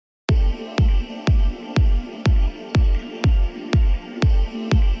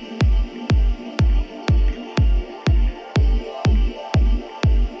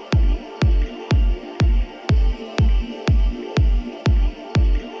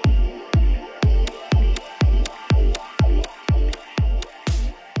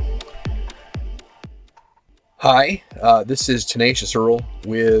Hi, this is Tenacious Earl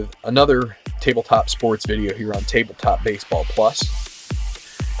with another tabletop sports video here on Tabletop Baseball Plus.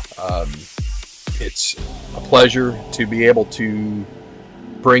 It's a pleasure to be able to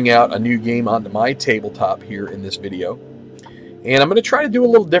bring out a new game onto my tabletop here in this video. And I'm going to try to do a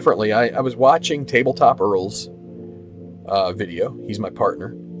little differently. I was watching Tabletop Earl's video. He's my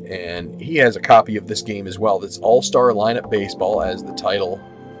partner, and he has a copy of this game as well. That's All-Star Lineup Baseball, as the title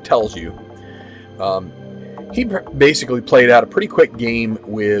tells you. He basically played out a pretty quick game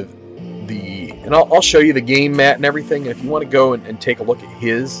with and I'll show you the game mat and everything. And if you want to go and take a look at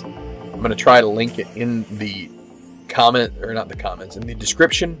his, I'm going to try to link it in the in the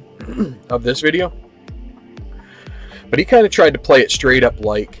description of this video. But he kind of tried to play it straight up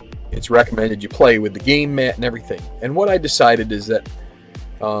like it's recommended you play with the game mat and everything. And what I decided is that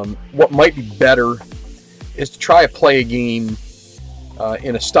what might be better is to try to play a game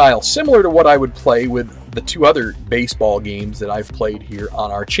in a style similar to what I would play with the two other baseball games that I've played here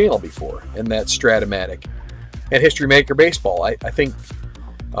on our channel before, and that's Stratomatic and History Maker Baseball. I think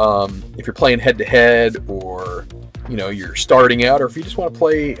if you're playing head-to-head, or you're starting out, or if you just want to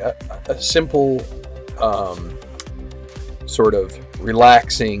play a simple sort of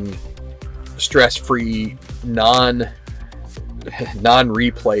relaxing, stress-free, non-replay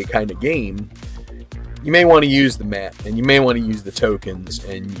kind of game, you may want to use the mat, and you may want to use the tokens,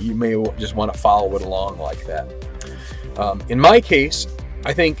 and you may just want to follow it along like that. In my case,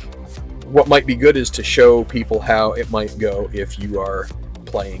 I think what might be good is to show people how it might go if you are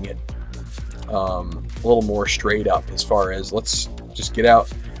playing it a little more straight up, as far as, let's just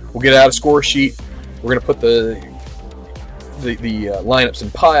we'll get out a score sheet, we're going to put the lineups in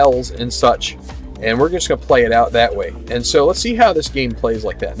piles and such, and we're just going to play it out that way. And so let's see how this game plays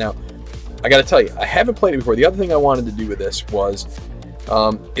like that. Now, I got to tell you, I haven't played it before. The other thing I wanted to do with this was,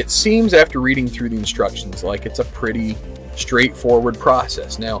 it seems after reading through the instructions like it's a pretty straightforward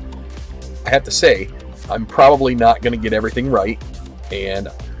process. Now, I have to say, I'm probably not going to get everything right, and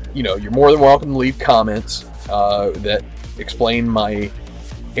you're more than welcome to leave comments that explain my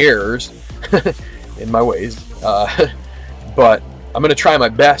errors in my ways, but I'm going to try my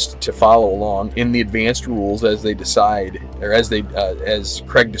best to follow along in the advanced rules as they decide, or as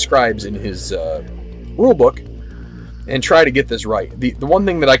Craig describes in his rule book, and try to get this right. The one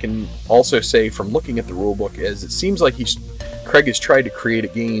thing that I can also say from looking at the rule book is it seems like Craig has tried to create a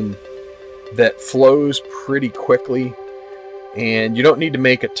game that flows pretty quickly, and you don't need to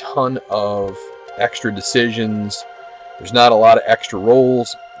make a ton of extra decisions. There's not a lot of extra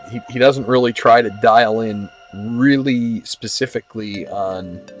rolls. He doesn't really try to dial in really specifically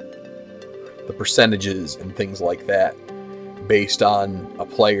on the percentages and things like that based on a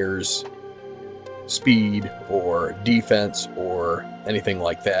player's speed or defense or anything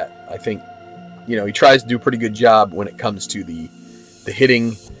like that. I think he tries to do a pretty good job when it comes to the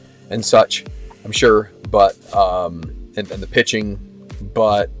hitting and such, I'm sure, but and the pitching,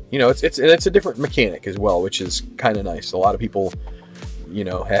 but it's a different mechanic as well, which is kind of nice. A lot of people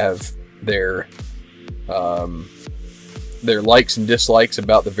have their likes and dislikes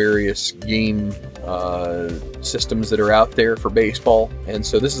about the various game systems that are out there for baseball, and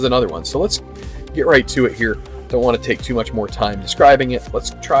so this is another one. So let's get right to it here. Don't want to take too much more time describing it.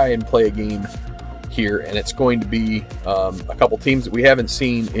 Let's try and play a game here, and it's going to be a couple teams that we haven't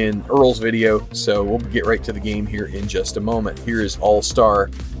seen in Earl's video, so we'll get right to the game here in just a moment. Here is All-Star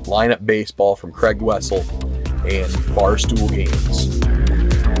Lineup Baseball from Craig Wessel and Barstool Games.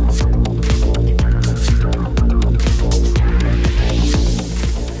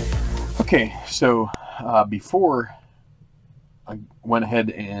 Okay, so before I went ahead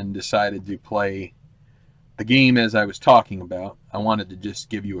and decided to play the game as I was talking about, I wanted to just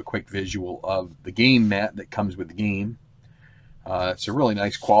give you a quick visual of the game mat that comes with the game. It's a really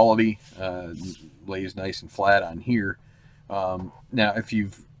nice quality, lays nice and flat on here. Now, if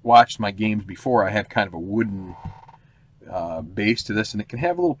you've watched my games before, I have kind of a wooden base to this, and it can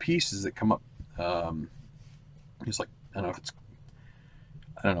have little pieces that come up. It's like, I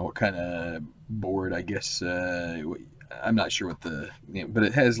don't know what kind of board, I guess. I'm not sure what but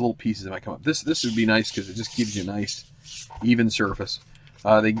it has little pieces that might come up. This would be nice because it just gives you a nice, even surface.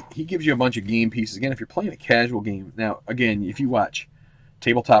 He gives you a bunch of game pieces. Again, if you're playing a casual game. Now, again, if you watch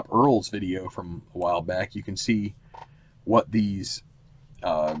Tabletop Earl's video from a while back, you can see what these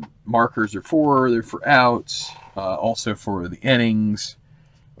markers are for. They're for outs, also for the innings.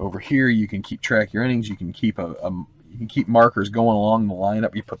 Over here, you can keep track of your innings. You can keep you can keep markers going along the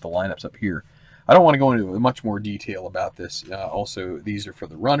lineup. You put the lineups up here. I don't want to go into much more detail about this. Also, these are for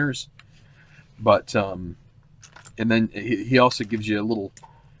the runners. But, and then he also gives you a little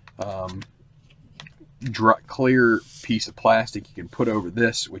clear piece of plastic you can put over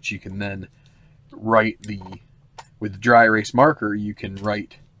this, which you can then write with the dry erase marker, you can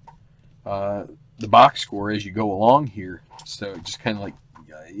write the box score as you go along here. So just kind of like,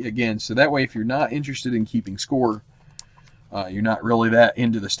 again, so that way if you're not interested in keeping score, you're not really that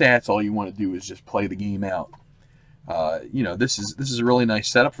into the stats, all you want to do is just play the game out. You know, this is a really nice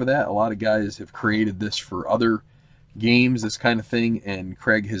setup for that. A lot of guys have created this for other games, this kind of thing, and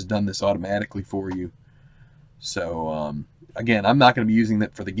Craig has done this automatically for you. So again, I'm not going to be using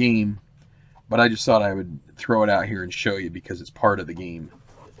that for the game, but I just thought I would throw it out here and show you because it's part of the game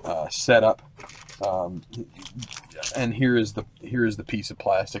setup. And here is the piece of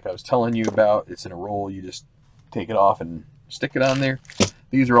plastic I was telling you about. It's in a roll. You just take it off and stick it on there.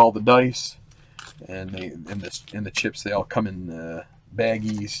 These are all the dice, and the chips. They all come in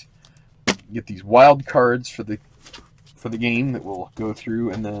baggies. You get these wild cards for the game that we'll go through,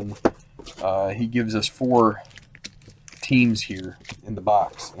 and then he gives us 4 teams here in the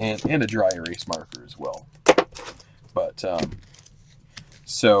box, and a dry erase marker as well. But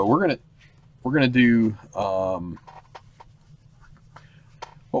so we're gonna do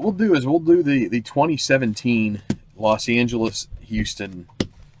what we'll do is we'll do the 2017 Los Angeles Houston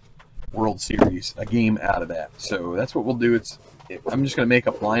World Series, a game out of that. So that's what we'll do. I'm just gonna make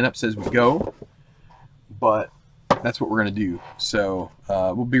up lineups as we go, but that's what we're gonna do. So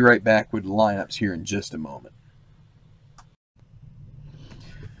we'll be right back with the lineups here in just a moment.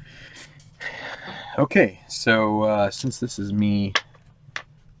 Okay, so since this is me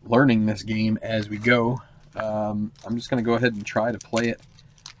learning this game as we go, I'm just going to go ahead and try to play it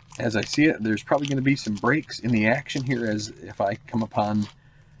as I see it. There's probably going to be some breaks in the action here, as if I come upon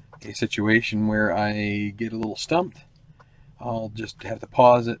a situation where I get a little stumped, I'll just have to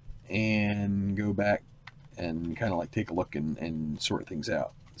pause it and go back and kind of like take a look and sort things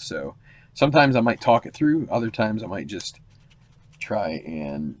out. So sometimes I might talk it through, other times I might just try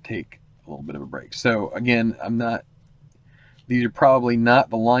and take a little bit of a break. So again, these are probably not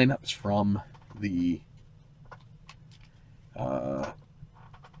the lineups from the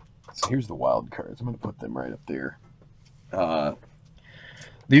so here's the wild cards. I'm going to put them right up there.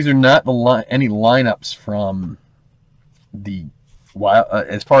 These are not any lineups from the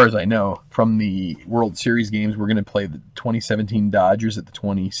as far as I know, from the World Series games. We're going to play the 2017 Dodgers at the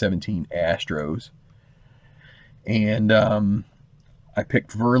 2017 Astros, and I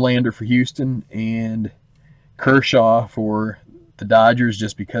picked Verlander for Houston and Kershaw for the Dodgers,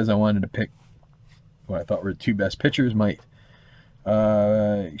 just because I wanted to pick what I thought were the 2 best pitchers. Might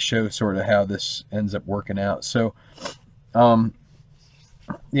show sort of how this ends up working out. So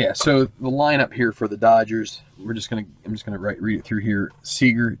yeah, so the lineup here for the Dodgers, I'm just gonna read it through here.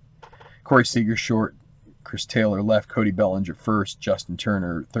 Corey Seager short, Chris Taylor left, Cody Bellinger first, Justin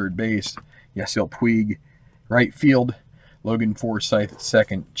Turner third base, Yasiel Puig right field, Logan Forsythe at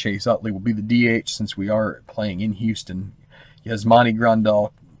second, Chase Utley will be the DH since we are playing in Houston, Yasmani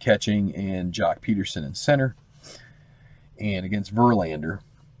Grandal catching, and Jock Peterson in center, and against Verlander.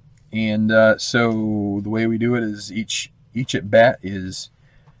 And so the way we do it is each at bat is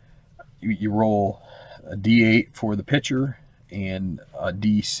you roll a D8 for the pitcher and a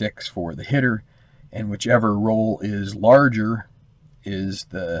D6 for the hitter, and whichever roll is larger is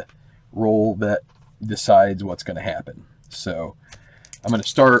the roll that decides what's going to happen. So I'm going to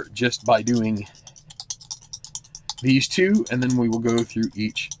start just by doing these 2, and then we will go through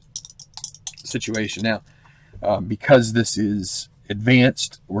each situation. Now, because this is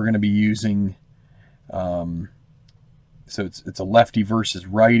advanced, we're going to be using so it's a lefty versus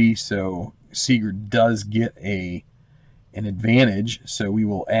righty, so Seager does get an advantage, so we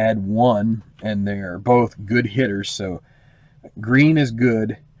will add 1, and they're both good hitters. So green is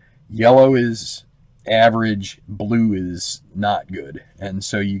good, yellow is average, blue is not good, and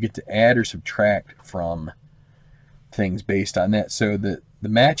so you get to add or subtract from things based on that. So the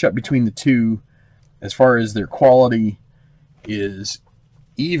matchup between the 2, as far as their quality, is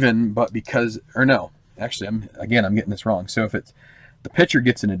even, but because, or no, actually, I'm getting this wrong. So if it's the pitcher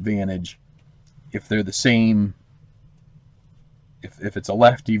gets an advantage if they're the same, if it's a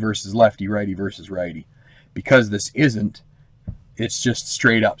lefty versus lefty, righty versus righty. Because this isn't, it's just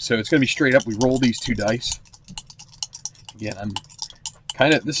straight up. So it's going to be straight up. We roll these 2 dice. Again, I'm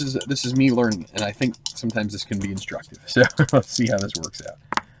kind of, this is me learning, and I think sometimes this can be instructive. So let's see how this works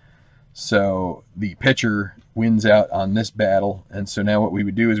out. So the pitcher wins out on this battle, and so now what we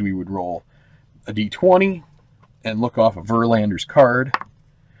would do is we would roll a D20 and look off of Verlander's card,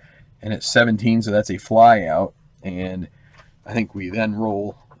 and it's 17, so that's a fly out. And I think we then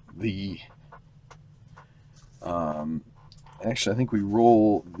roll the actually I think we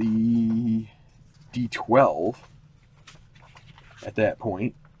roll the D12 at that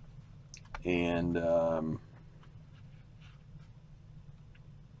point. And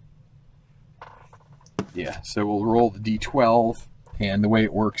yeah, so we'll roll the D12, and the way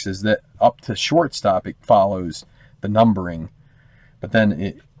it works is that up to shortstop it follows the numbering, but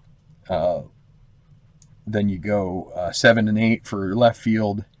then you go 7 and 8 for left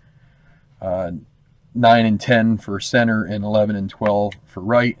field, 9 and 10 for center, and 11 and 12 for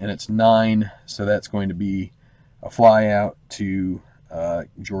right, and it's 9, so that's going to be a fly out to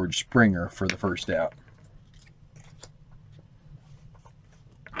George Springer for the first out.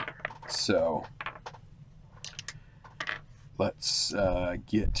 So let's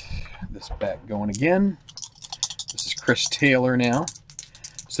get this back going again. This is Chris Taylor now.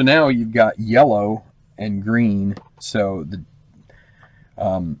 So now you've got yellow and green. So the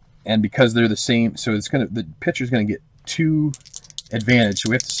and because they're the same, so it's gonna, the pitcher's gonna get 2 advantage. So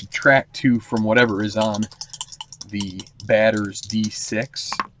we have to subtract 2 from whatever is on the batter's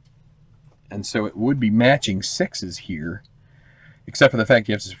D6, and so it would be matching 6s here, except for the fact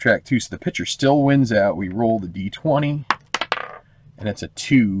you have to subtract 2, so the pitcher still wins out. We roll the D20, and it's a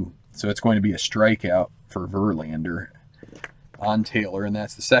 2, so it's going to be a strikeout for Verlander on Taylor, and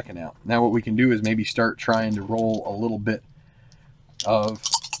that's the second out. Now what we can do is maybe start trying to roll a little bit of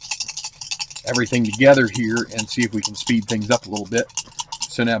everything together here and see if we can speed things up a little bit.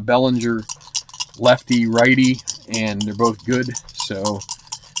 So now Bellinger, lefty, righty, and they're both good, so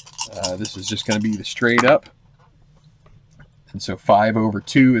this is just going to be the straight up. And so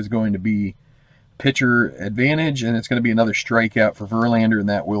 5/2 is going to be pitcher advantage, and it's going to be another strikeout for Verlander, and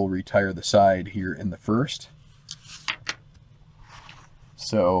that will retire the side here in the first.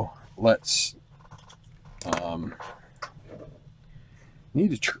 So let's I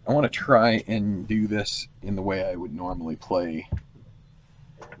want to try and do this in the way I would normally play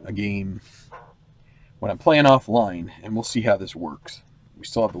a game when I'm playing offline, and we'll see how this works. We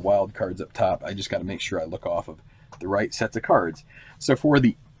still have the wild cards up top. I just got to make sure I look off of the right sets of cards. So for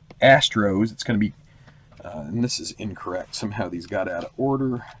the Astros, it's going to be, and this is incorrect. Somehow these got out of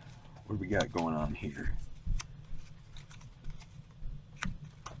order. What do we got going on here?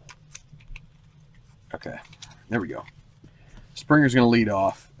 Okay, there we go. Springer's going to lead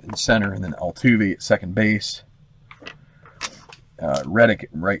off in center, and then Altuve at second base. Reddick at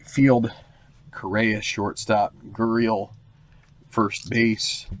right field. Correa shortstop. Gurriel first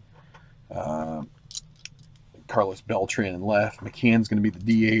base. Carlos Beltran in left. McCann's going to be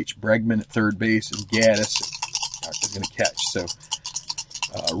the DH. Bregman at third base, and Gaddis is going to catch. So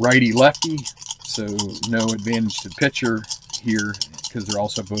righty lefty. So no advantage to the pitcher here because they're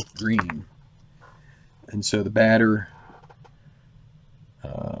also both green. And so the batter,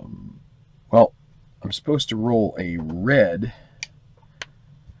 well, I'm supposed to roll a red.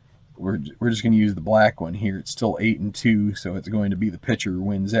 We're just going to use the black one here. It's still 8-2, so it's going to be the pitcher who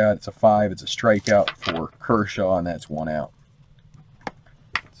wins out. It's a 5. It's a strikeout for Kershaw, and that's 1 out.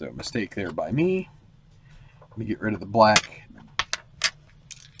 So mistake there by me. Let me get rid of the black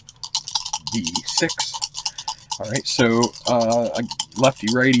D6. All right, so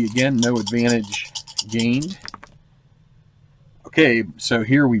lefty-righty again, no advantage gained. Okay, so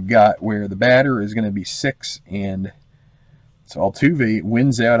here we've got where the batter is going to be 6, and so Altuve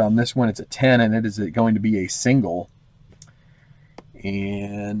wins out on this one. It's a 10, and it is going to be a single.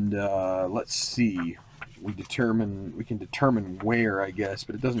 And let's see. We can determine where, I guess,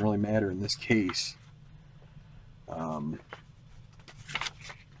 but it doesn't really matter in this case.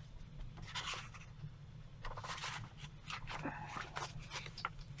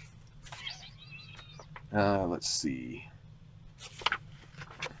 Let's see.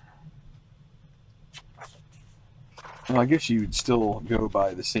 Well, I guess you'd still go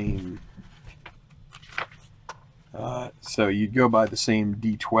by the same. So you'd go by the same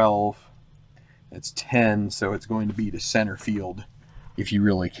D12. It's 10, so it's going to be to center field if you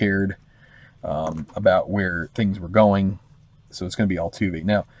really cared about where things were going. So it's going to be Altuve.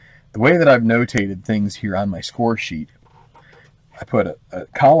 Now, the way that I've notated things here on my score sheet, I put a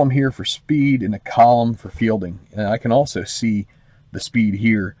column here for speed and a column for fielding. And I can also see the speed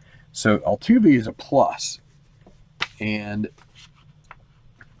here. So Altuve is a plus. And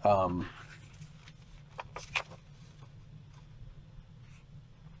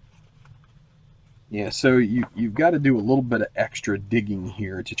yeah, so you've got to do a little bit of extra digging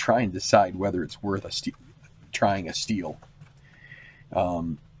here to try and decide whether it's worth trying a steal.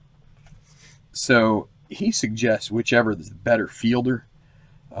 So he suggests whichever is the better fielder.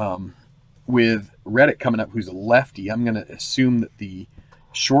 With Reddick coming up, who's a lefty, I'm going to assume that the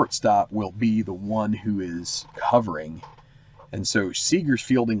shortstop will be the one who is covering. And so Seager's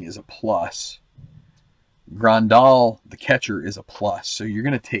fielding is a plus. Grandal, the catcher, is a plus. So you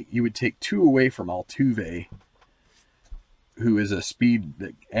would take 2 away from Altuve, who is a speed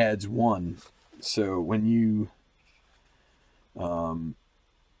that adds 1. So when you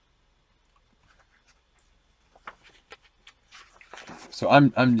so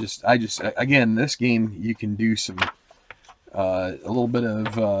I just again, this game you can do some a little bit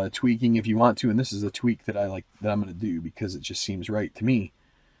of tweaking if you want to, and this is a tweak that I'm going to do because it just seems right to me.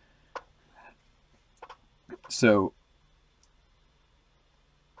 So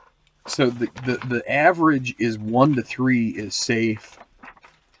the average is 1 to 3 is safe,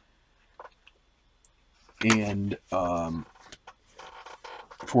 and 4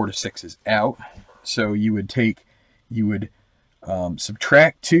 to 6 is out. So you would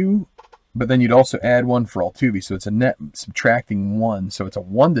subtract 2, but then you'd also add 1 for Altuve, so it's a net subtracting 1. So it's a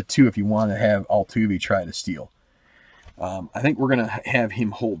 1 to 2 if you want to have Altuve try to steal. I think we're going to have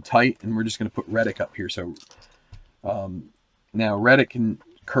him hold tight, and we're just going to put Reddick up here. So now Reddick and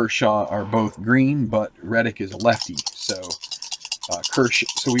Kershaw are both green, but Reddick is a lefty. So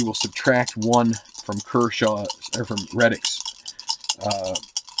so we will subtract 1 from Kershaw, or from Reddick's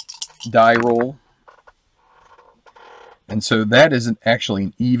die roll. And so that isn't actually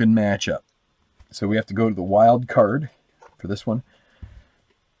an even matchup. So we have to go to the wild card for this one.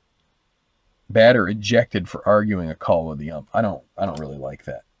 Batter ejected for arguing a call with the ump. I don't really like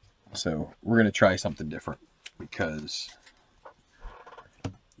that. So we're going to try something different because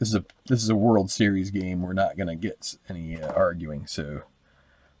this is a World Series game. We're not going to get any arguing. So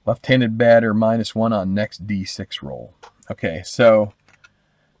left-handed batter -1 on next D6 roll. Okay, so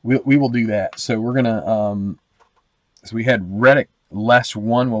we will do that. So we're going to so we had Reddick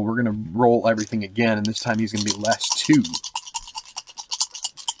 -1. Well, we're going to roll everything again, and this time he's going to be -2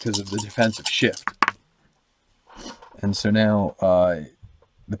 because of the defensive shift. And so now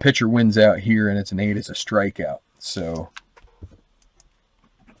the pitcher wins out here, and it's an 8 as a strikeout. So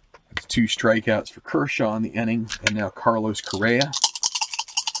it's 2 strikeouts for Kershaw in the inning, and now Carlos Correa.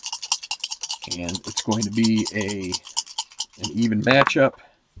 And it's going to be an even matchup.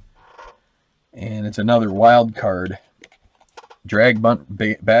 And it's another wild card. Drag bunt,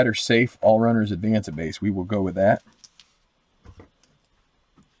 batter safe, all runners advance at base. We will go with that.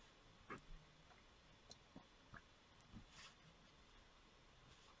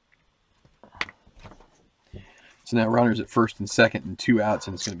 So now runners at first and second and 2 outs,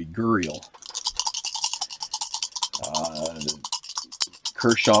 and it's going to be Gurriel.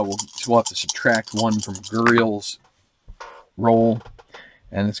 Kershaw will have to subtract 1 from Gurriel's roll,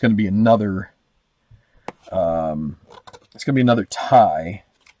 and it's going to be another. It's going to be another tie,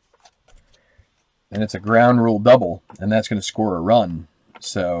 and it's a ground rule double, and that's going to score a run.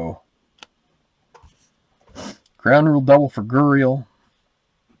 So ground rule double for Gurriel.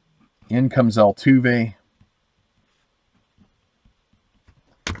 In comes Altuve.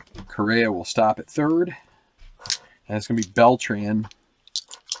 Correa will stop at third, and it's going to be Beltran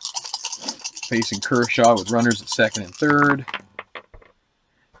facing Kershaw with runners at second and third,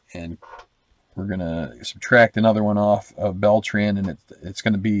 and we're going to subtract another one off of Beltran, and it's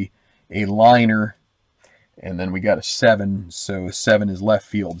going to be a liner, and then we got a 7, so 7 is left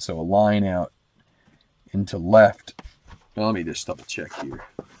field, so a line out into left. Well, let me just double check here.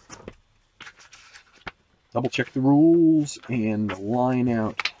 Double check the rules, and the line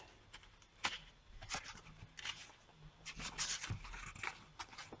out.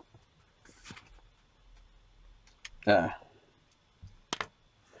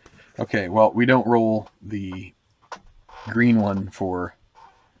 Okay, well, we don't roll the green one for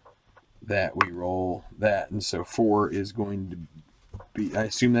that. We roll that, and so 4 is going to be, I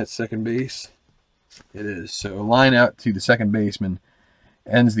assume that's second base. It is. So line out to the second baseman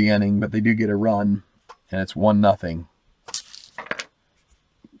ends the inning, but they do get a run, and it's 1-0.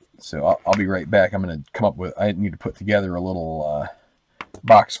 So I'll be right back. I'm going to come up with, I need to put together a little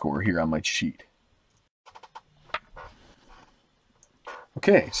box score here on my sheet.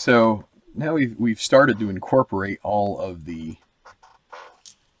 Okay, so now we've started to incorporate all of the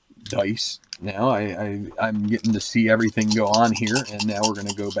dice. Now I'm getting to see everything go on here, and now we're going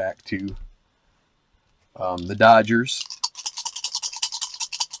to go back to the Dodgers,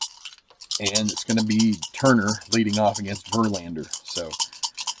 and it's going to be Turner leading off against Verlander. So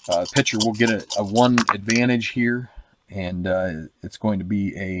pitcher will get a 1 advantage here, and it's going to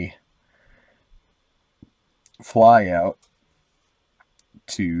be a fly out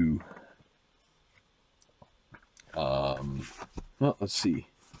to well, let's see.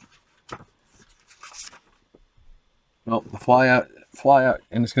 Well, the fly out,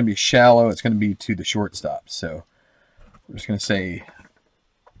 and it's going to be shallow. It's going to be to the shortstop. So we're just going to say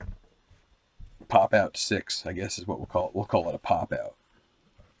pop out 6, I guess is what we'll call it. We'll call it a pop out.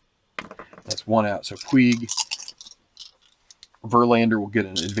 That's 1 out. So Puig, Verlander will get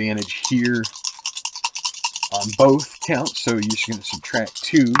an advantage here on both counts. So you're just going to subtract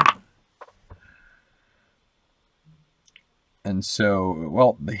 2. And so,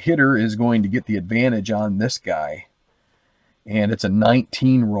 well, the hitter is going to get the advantage on this guy. And it's a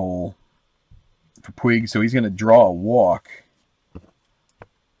 19 roll for Puig. So he's going to draw a walk.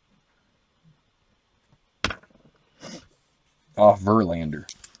 Off Verlander.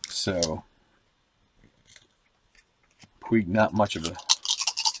 So Puig, not much of a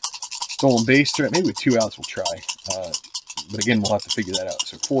stolen base threat. Maybe with 2 outs we'll try. But again, we'll have to figure that out.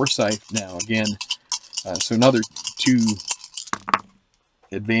 So Forsythe now again. So another 2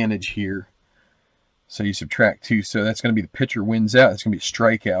 advantage here. So you subtract 2. So that's going to be the pitcher wins out. It's going to be a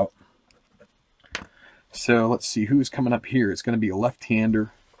strikeout. So let's see who's coming up here. It's going to be a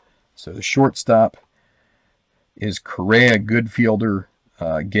left-hander. So the shortstop is Correa, good fielder.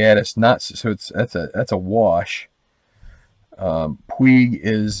 Gaddis, not so. That's a wash. Puig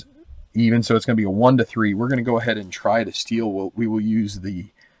is even, so it's going to be a 1-3. We're going to go ahead and try to steal. We will use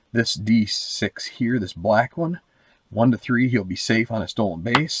this D6 here, this black one. 1-3. He'll be safe on a stolen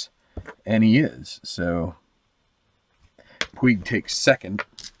base, and he is. So Puig takes second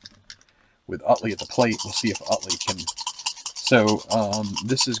with Utley at the plate. We'll see if Utley can. So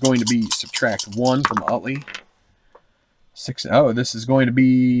this is going to be subtract 1 from Utley. 6. Oh, this is going to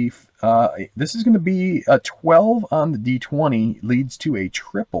be a 12 on the D20, leads to a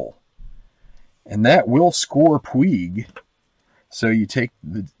triple, and that will score Puig. So you take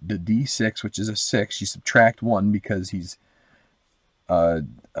the D6, which is a 6, you subtract 1 because he's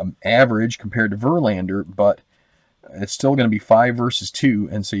average compared to Verlander, but it's still going to be 5 versus 2,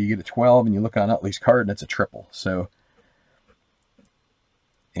 and so you get a 12, and you look on Utley's card, and it's a triple. So,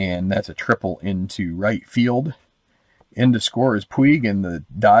 and that's a triple into right field. In to score is Puig, and the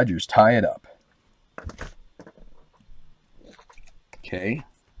Dodgers tie it up. Okay.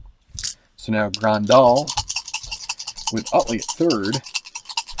 So now Grandal with Utley at third.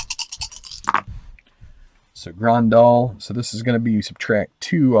 So Grandal, so this is going to be subtract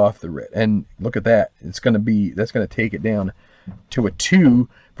 2 off the red. And look at that. It's going to be, that's going to take it down to a 2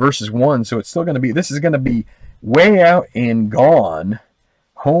 versus 1. So it's still going to be, this is going to be way out and gone.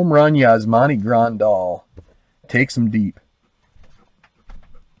 Home run Yasmani Grandal. Takes him deep.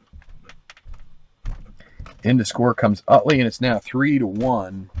 Into score comes Utley, and it's now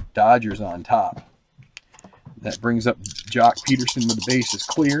 3-1. Dodgers on top. That brings up Jock Peterson with the bases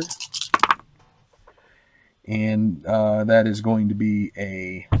clear. And that is going to be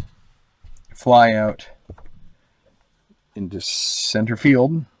a fly out into center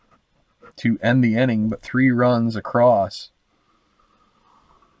field to end the inning, but 3 runs across.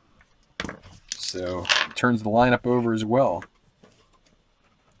 So turns the lineup over as well.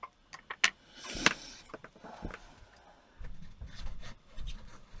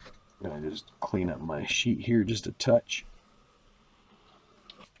 I'm going to just clean up my sheet here just a touch.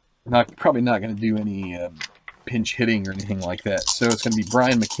 Probably not going to do any pinch hitting or anything like that. So it's going to be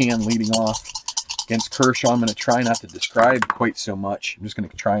Brian McCann leading off against Kershaw. I'm going to try not to describe quite so much. I'm just going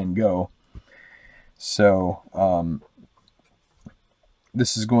to try and go. So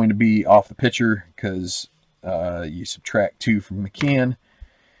this is going to be off the pitcher because you subtract 2 from McCann.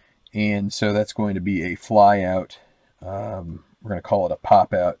 And so that's going to be a fly out. We're going to call it a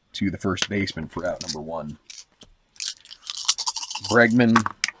pop out to the first baseman for out number 1. Bregman.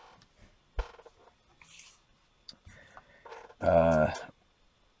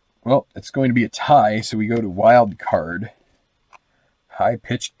 Well, it's going to be a tie, so we go to wild card. High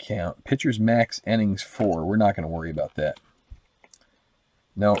pitch count. Pitcher's max innings 4. We're not going to worry about that.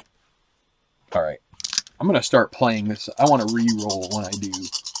 No. All right. I'm going to start playing this. I want to re-roll when I do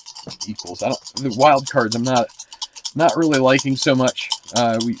equals. The wild cards I'm not really liking so much.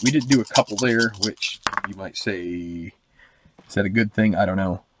 We did do a couple there, which you might say, is that a good thing? I don't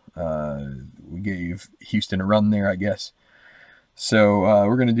know. We gave Houston a run there, I guess. So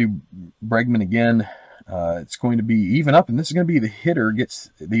we're going to do Bregman again. It's going to be even up, and this is going to be the hitter gets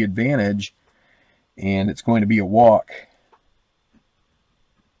the advantage, and it's going to be a walk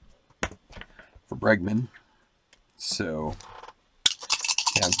for Bregman. So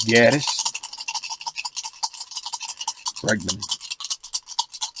now Gaddis, Bregman,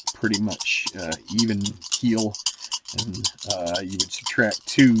 pretty much even keel, and you would subtract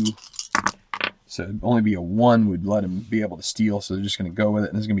 2. So it'd only be a 1 would let him be able to steal, so they're just going to go with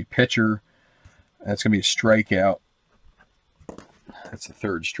it. And this is going to be pitcher. That's going to be a strikeout. That's the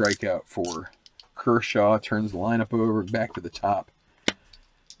 3rd strikeout for Kershaw. Turns the lineup over, back to the top.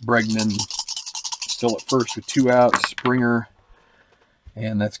 Bregman, still at first with 2 outs. Springer,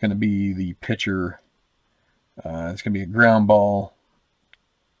 and that's going to be the pitcher. It's going to be a ground ball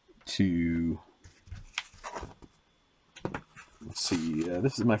to, let's see,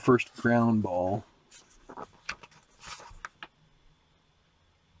 this is my first ground ball.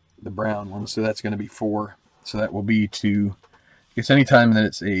 The brown one, so that's going to be 4. So that will be to, I guess anytime that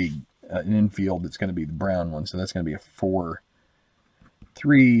it's an infield, it's going to be the brown one. So that's going to be a 4-3,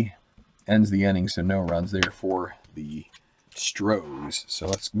 ends the inning, so no runs there for the Astros. So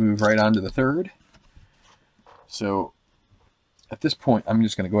let's move right on to the third. So at this point, I'm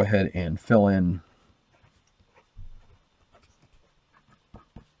just going to go ahead and fill in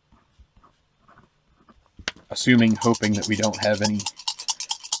hoping that we don't have any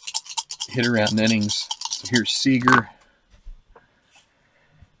hit around innings. So here's Seager.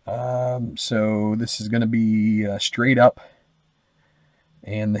 So this is going to be straight up,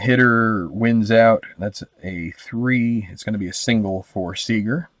 and the hitter wins out. That's a 3. It's going to be a single for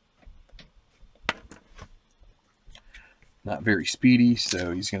Seager. Not very speedy,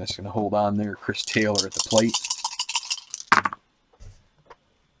 so he's just going to hold on there. Chris Taylor at the plate.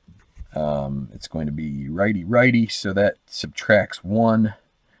 It's going to be righty-righty, so that subtracts 1.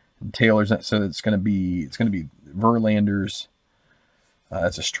 And Taylor's not, so it's going to be Verlander's.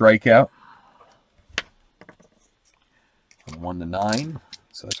 That's a strikeout. 1-9,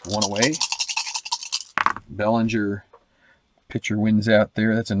 so that's 1 away. Bellinger, pitcher, wins out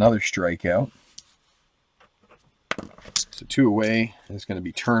there. That's another strikeout. So 2 away. It's going to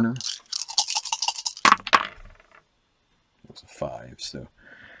be Turner. That's a 5. So,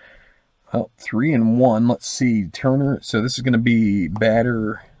 well, 3-1. Let's see, Turner. So this is going to be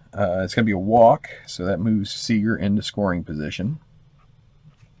batter. It's going to be a walk. So that moves Seager into scoring position,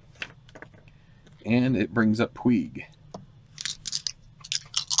 and it brings up Puig.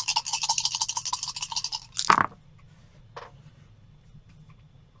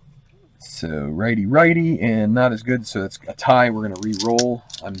 So righty-righty, and not as good, so it's a tie. We're going to re-roll.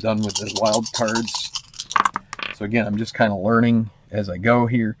 I'm done with the wild cards. So again, I'm just kind of learning as I go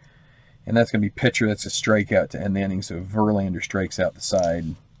here. And that's going to be pitcher. That's a strikeout to end the inning, so Verlander strikes out the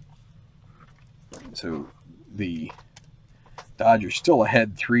side. So the Dodgers still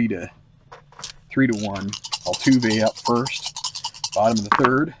ahead 3-1. Altuve up first, bottom of the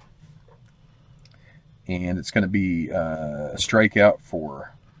third. And it's going to be a strikeout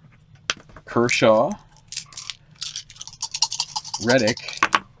for Kershaw, Reddick,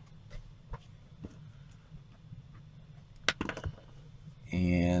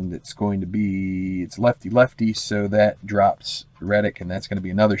 and it's going to be, it's lefty-lefty, so that drops Reddick, and that's going to be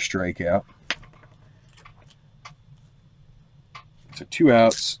another strikeout. So 2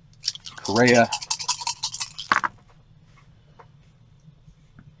 outs. Correa,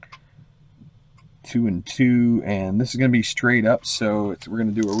 two and two, and this is going to be straight up, so we're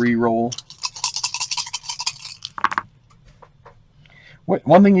going to do a re-roll.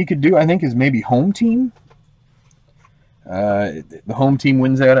 One thing you could do, I think, is maybe home team. The home team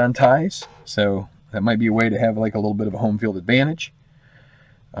wins out on ties, so that might be a way to have like a little bit of a home field advantage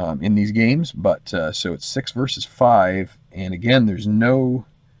in these games. But so it's 6 versus 5, and again, there's no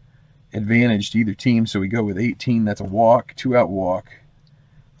advantage to either team, so we go with 18. That's a walk, 2-out walk.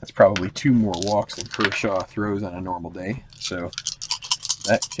 That's probably 2 more walks than Kershaw throws on a normal day, so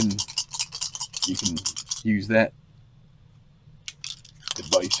that you can use that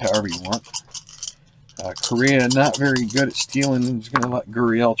advice however you want. Correa not very good at stealing. He's going to let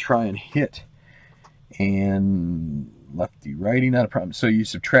Gurriel try and hit. And lefty-righty, not a problem. So you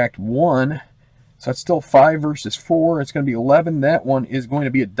subtract 1. So that's still 5 versus 4. It's going to be 11. That one is going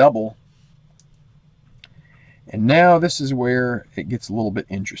to be a double. And now this is where it gets a little bit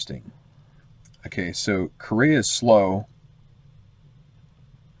interesting. Okay, so Correa is slow.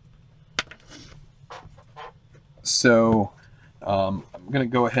 So I'm going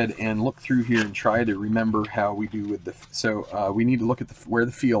to go ahead and look through here and try to remember how we do with the... So we need to look at where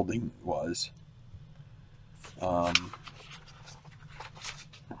the fielding was.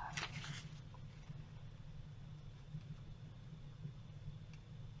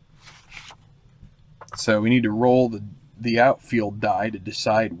 So we need to roll the outfield die to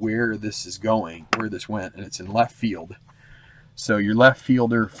decide where this is going, where this went, and it's in left field. So your left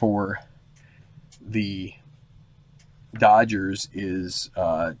fielder for the Dodgers is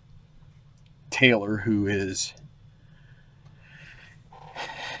Taylor, who is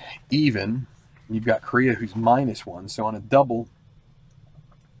even. You've got Correa, who's -1. So on a double,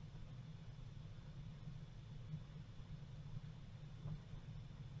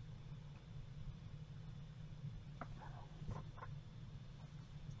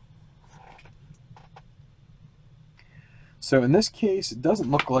 So in this case, it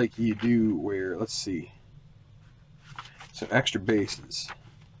doesn't look like you do where, let's see. So extra bases.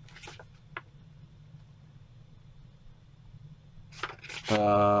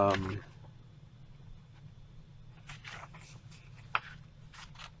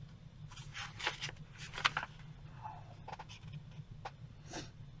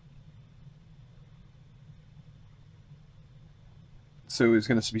 So it's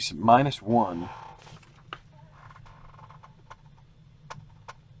going to be some -1.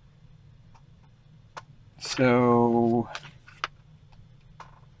 So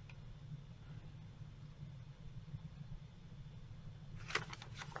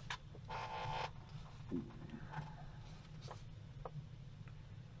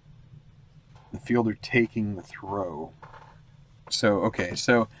the fielder taking the throw. So okay,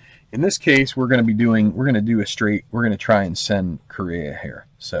 so in this case we're going to do a straight. We're going to try and send Correa here.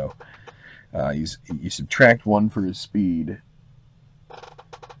 So you subtract 1 for his speed.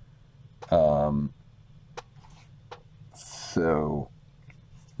 So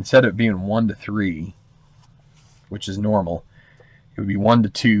instead of it being 1 to 3, which is normal, it would be 1 to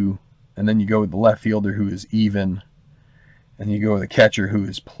 2, and then you go with the left fielder who is even, and you go with the catcher who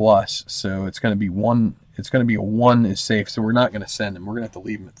is plus. So it's going to be 1. It's going to be a 1 is safe. So we're not going to send him. We're going to have to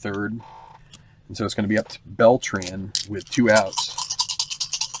leave him at third, and so it's going to be up to Beltran with 2 outs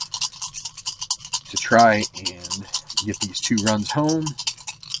to try and get these 2 runs home.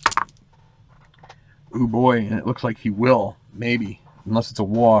 Ooh boy, and it looks like he will, maybe, unless it's a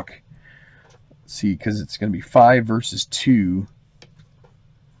walk. Let's see, because it's going to be 5 versus 2,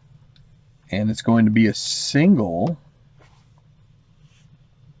 and it's going to be a single,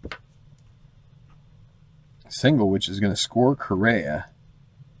 which is going to score Correa.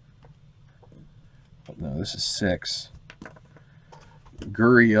 Oh, no, this is 6.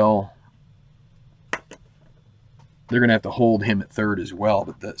 Gurriel. They're going to have to hold him at third as well,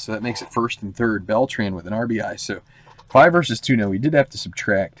 but so that makes it first and third. Beltran with an RBI. So 5 versus 2. No, we did have to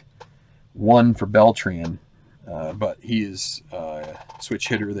subtract 1 for Beltran, but he is switch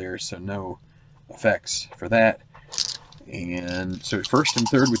hitter there, so no effects for that. And so first and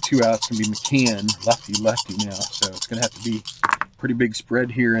third with 2 outs going to be McCann, lefty now. So it's going to have to be a pretty big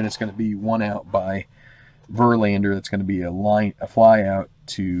spread here, and it's going to be 1 out by Verlander. That's going to be a fly out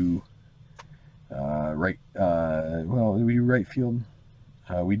to right. Well, we do right field.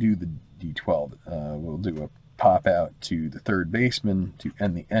 We do the D12. We'll do a pop out to the third baseman to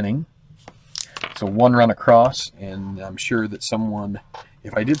end the inning. So 1 run across, and I'm sure that someone,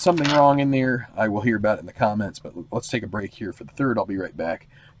 if I did something wrong in there, I will hear about it in the comments. But let's take a break here for the third. I'll be right back.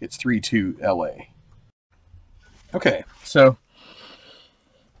 It's 3-2 LA. Okay, so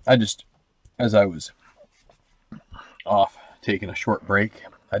I just, as I was off taking a short break,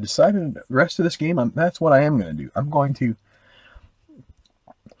 I decided the rest of this game, that's what I am going to do. I'm going to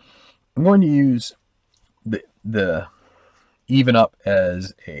use the even up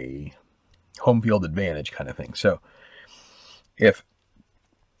as a home field advantage kind of thing. So if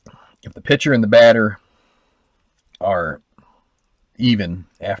the pitcher and the batter are even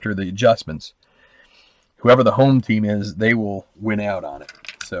after the adjustments, whoever the home team is, they will win out on it.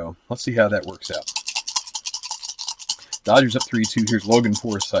 So let's see how that works out. Dodgers up 3-2. Here's Logan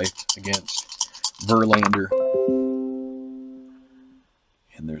Forsythe against Verlander.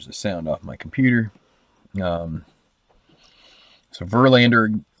 And there's a sound off my computer. So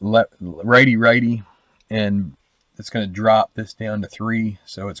Verlander, righty, and it's going to drop this down to 3.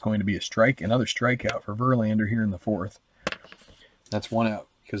 So it's going to be another strikeout for Verlander here in the 4th. That's 1 out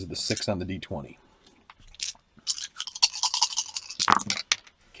because of the 6 on the D20.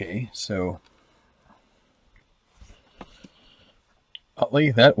 Okay, so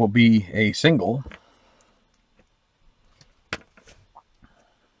Utley, that will be a single.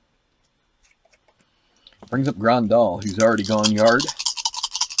 Brings up Grandal, who's already gone yard.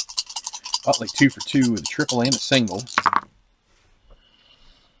 Utley 2 for 2 with a triple and a single.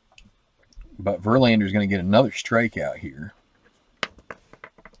 But Verlander's going to get another strikeout here.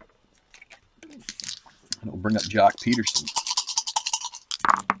 And it'll bring up Jock Peterson.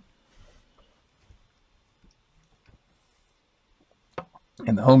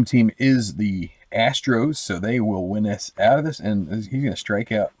 And the home team is the Astros, so they will win us out of this. And he's going to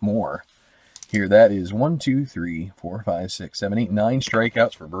strike out more here. That is 1, 2, 3, 4, 5, 6, 7, 8, 9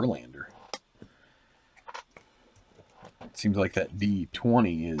 strikeouts for Verlander. It seems like that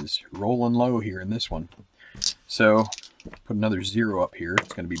D20 is rolling low here in this one. So put another 0 up here.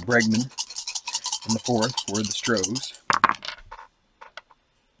 It's going to be Bregman in the 4th for the Stros.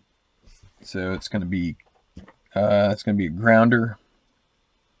 So it's going to be a grounder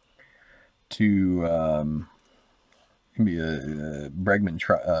to going to be a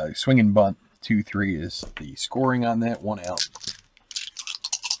Bregman swinging bunt. 2-3 is the scoring on that. 1 out.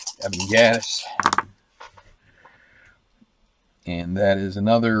 Evan Gaddis. And that is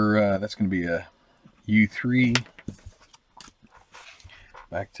another, that's going to be a U3.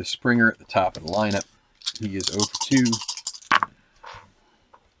 Back to Springer at the top of the lineup. He is 0 for 2.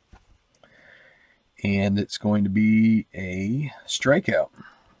 And it's going to be a strikeout.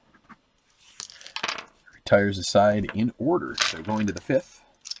 Retires the side in order. So going to the 5th.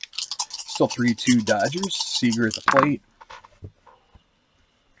 Still 3-2 Dodgers. Seager at the plate.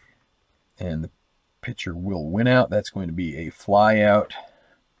 And the pitcher will win out. That's going to be a fly out.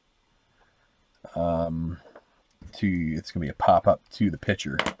 It's going to be a pop up to the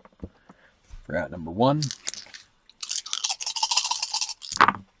pitcher for out number 1.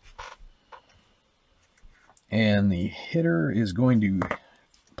 And the hitter is going to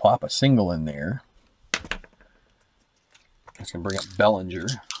plop a single in there. It's going to bring up Bellinger.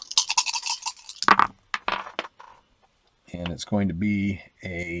 And it's going to be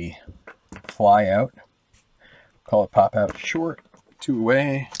a fly out. Call it pop out short. 2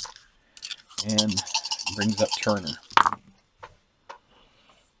 away. And brings up Turner.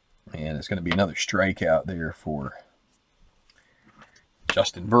 And it's going to be another strikeout there for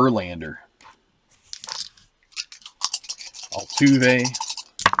Justin Verlander. Altuve.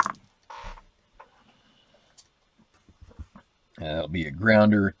 That'll be a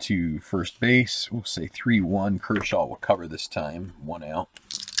grounder to first base. We'll say 3-1. Kershaw will cover this time. 1 out.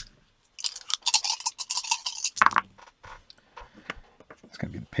 It's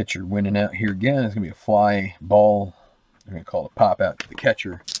going to be the pitcher winning out here again. It's going to be a fly ball. They're going to call it a pop out to the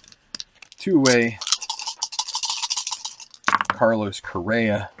catcher. 2 away. Carlos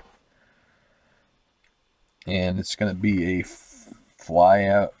Correa. And it's going to be a fly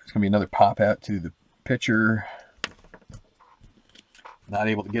out. It's going to be another pop out to the pitcher. Not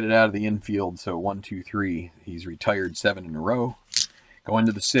able to get it out of the infield, so 1-2-3. He's retired 7 in a row. Going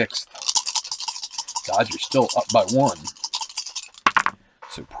to the 6th. Dodgers still up by 1.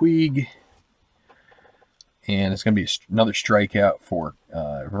 So Puig. And it's going to be another strikeout for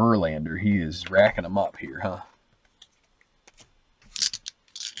Verlander. He is racking them up here, huh?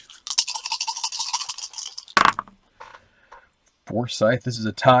 Forsythe, this is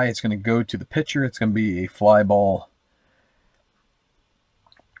a tie. It's going to go to the pitcher. It's going to be a fly ball.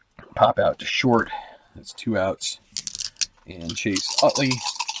 Pop out to short. That's 2 outs. And Chase Utley.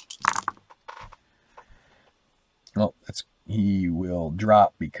 Well, he will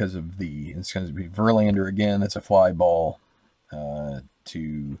drop because of it's going to be Verlander again. That's a fly ball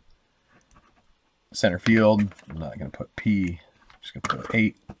to center field. I'm not going to put P. I'm just going to put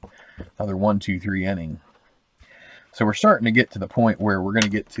 8. Another 1-2-3 inning. So we're starting to get to the point where we're going to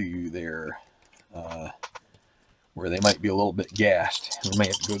get to their where they might be a little bit gassed. We may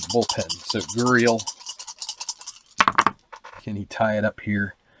have to go to the bullpen. So Gurriel, can he tie it up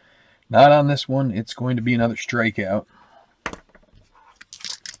here? Not on this one. It's going to be another strikeout.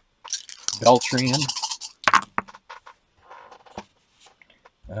 Beltran.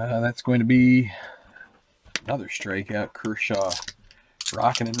 That's going to be another strikeout. Kershaw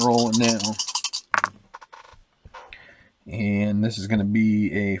rocking and rolling now. And this is going to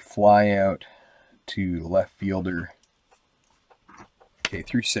be a fly out to the left fielder. Okay,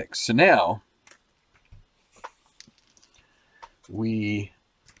 through 6. So now we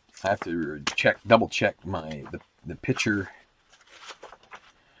have to double check the pitcher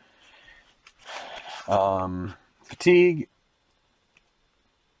fatigue.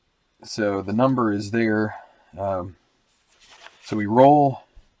 So the number is there. So we roll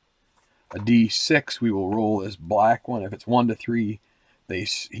a D6. We will roll this black one. If it's 1-3,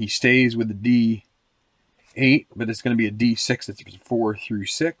 he stays with the D8, but it's going to be a D6. It's 4 through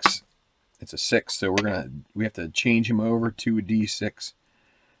 6. It's a 6, so we have to change him over to a D6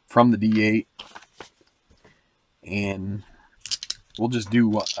 from the D8, and we'll just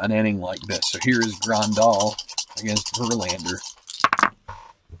do an inning like this. So here is Grandal against Verlander.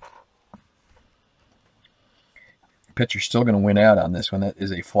 Pitcher's still going to win out on this one. That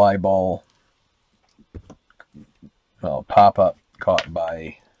is a fly ball pop-up caught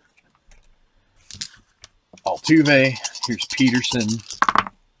by Altuve. Here's Peterson.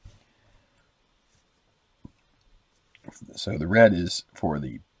 So the red is for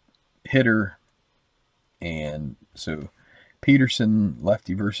the hitter. And so Peterson,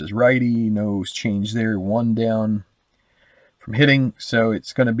 lefty versus righty. No change there. 1 down from hitting. So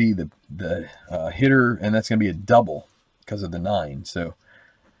it's going to be the hitter, and that's going to be a double because of the 9. So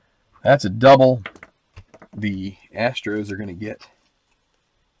that's a double. The Astros are going to get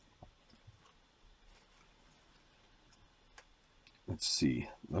let's see.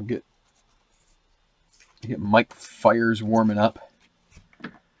 I'll get Mike Fires warming up.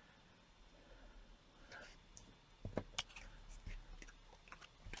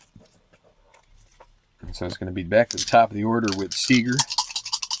 And so it's going to be back to the top of the order with Seager.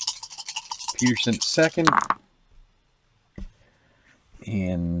 Peterson at second.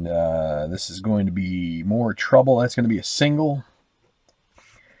 And this is going to be more trouble. That's going to be a single.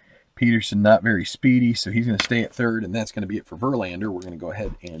 Peterson not very speedy, so he's going to stay at third, and that's going to be it for Verlander. We're going to go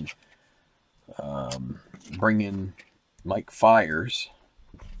ahead and bring in Mike Fires.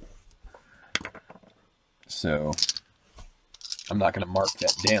 So I'm not going to mark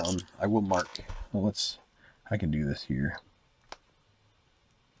that down. I will mark. Well, I can do this here.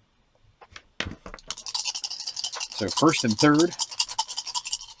 So first and third.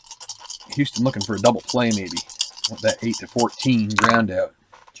 Houston looking for a double play maybe. Want that 8-14 ground out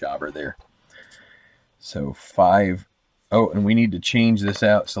jobber there. So 5. Oh, and we need to change this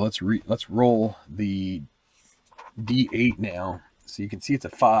out. So let's roll the D8 now. So you can see it's a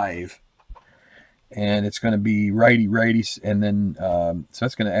 5. And it's going to be righty, and then so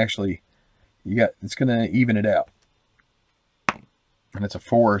that's going to actually it's going to even it out. And it's a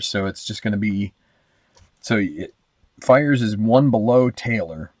 4, so it's just going to be Fires is 1 below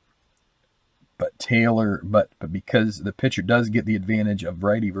Taylor. But because the pitcher does get the advantage of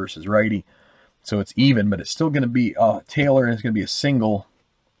righty versus righty, so it's even, but it's still going to be Taylor, and it's going to be a single,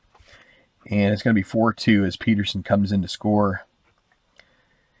 and it's going to be 4-2 as Peterson comes in to score.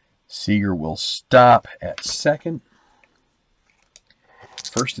 Seager will stop at second.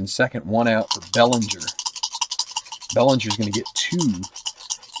 First and second, 1 out for Bellinger. Bellinger's going to get 2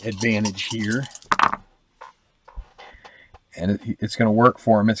 advantage here. And it's going to work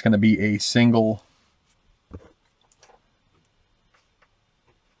for him. It's going to be a single.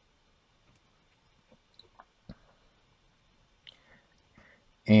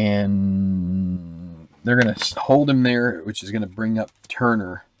 And they're going to hold him there, which is going to bring up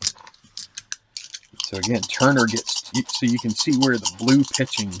Turner. So again, Turner gets, so you can see where the blue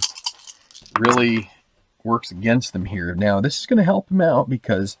pitching really works against them here. Now, this is going to help him out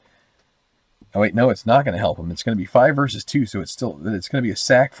because, oh wait, no, it's not going to help him. It's going to be 5 versus 2, so it's going to be a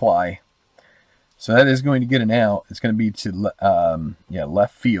sac fly. So that is going to get an out. It's going to be to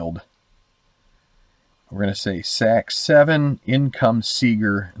left field. We're going to say sac 7. In comes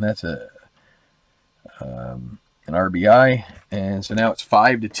Seager, and that's an RBI. And so now it's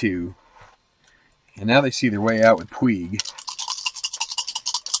 5-2. And now they see their way out with Puig.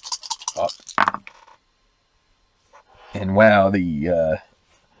 Up. And wow,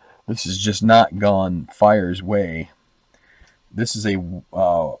 this is just not gone Fire's way. This is going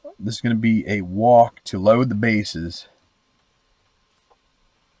to be a walk to load the bases.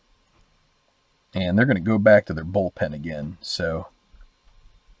 And they're going to go back to their bullpen again. So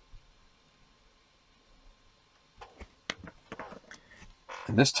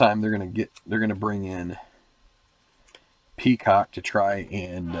and this time they're going to bring in Peacock to try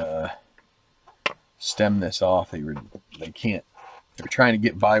and stem this off. They can't. They were trying to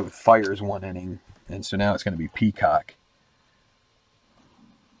get by with Fire's 1 inning, and so now it's going to be Peacock.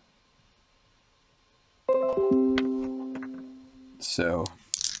 So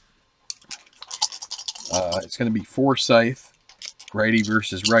it's going to be Forsythe, righty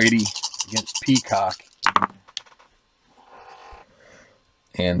versus righty against Peacock.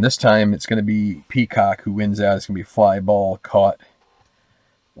 And this time it's going to be Peacock who wins out. It's going to be a fly ball caught.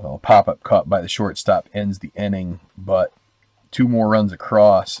 Well, pop-up caught by the shortstop ends the inning, but 2 more runs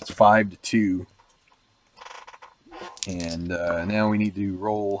across. It's 5-2. And now we need to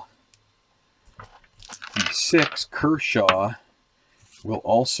roll D6. Kershaw will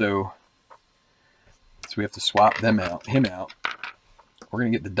also, so we have to swap him out. We're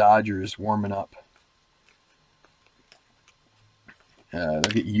going to get the Dodgers warming up. They'll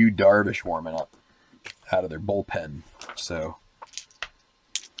get Yu Darvish warming up out of their bullpen. So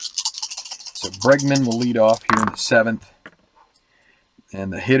Bregman will lead off here in the 7th.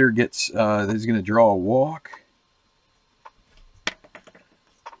 And the hitter gets, he's going to draw a walk.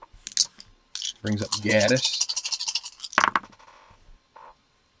 Brings up Gaddis.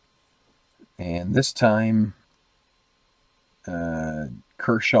 And this time,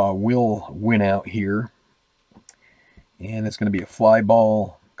 Kershaw will win out here. And it's going to be a fly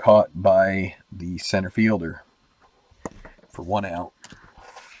ball caught by the center fielder for 1 out.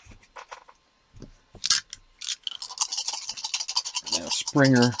 Now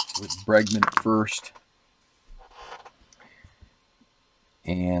Springer with Bregman at first.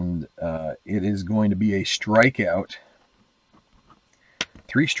 And it is going to be a strikeout.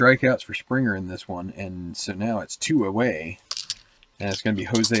 3 strikeouts for Springer in this one. And so now it's 2 away. And it's going to be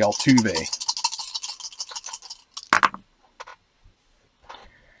Jose Altuve.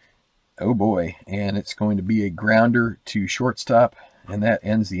 Oh boy, and it's going to be a grounder to shortstop, and that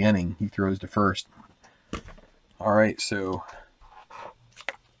ends the inning. He throws to first. All right, so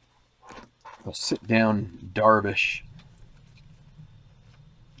we'll sit down Darvish.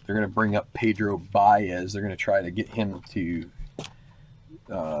 They're going to bring up Pedro Baez. They're going to try to get him to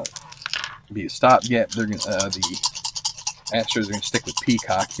be a stopgap. They're going the Astros are going to stick with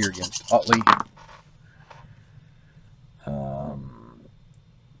Peacock here against Utley.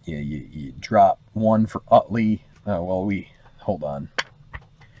 Yeah, you drop one for Utley. Well, hold on.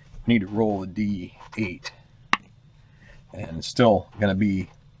 We need to roll a D8. And it's still going to be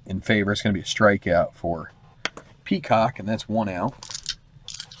in favor. It's going to be a strikeout for Peacock, and that's 1 out.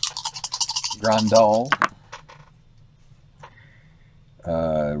 Grandal.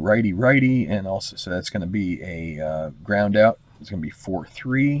 Righty, and also, so that's going to be a ground out. It's going to be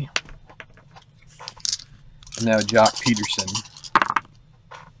 4-3. And now Jock Peterson.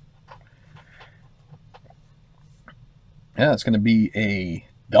 Yeah, it's going to be a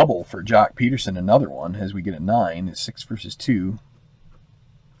double for Jock Peterson, another one, as we get a 9. It's 6 versus 2.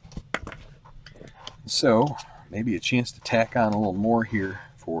 So, maybe a chance to tack on a little more here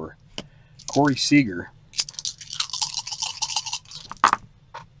for Corey Seager.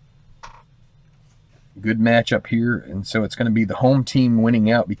 Good matchup here, and so it's going to be the home team winning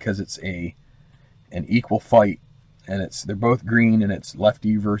out because it's an equal fight, and they're both green, and it's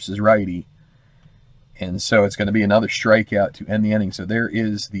lefty versus righty. And so it's going to be another strikeout to end the inning. So there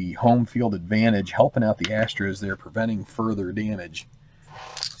is the home field advantage helping out the Astros. They're preventing further damage.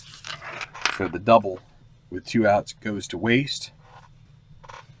 So the double with 2 outs goes to waste.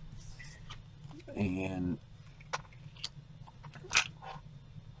 And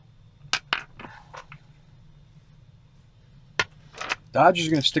Dodgers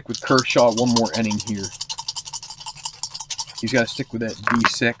are going to stick with Kershaw one more inning here. He's got to stick with that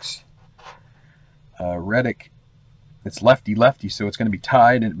D6. Reddick, it's lefty-lefty, so it's going to be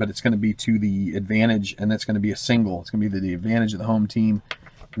tied, but it's going to be to the advantage, and that's going to be a single. It's going to be the advantage of the home team,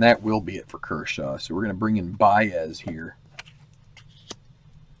 and that will be it for Kershaw. So we're going to bring in Baez here.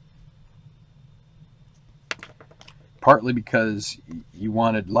 Partly because you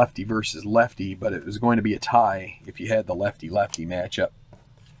wanted lefty versus lefty, but it was going to be a tie if you had the lefty-lefty matchup.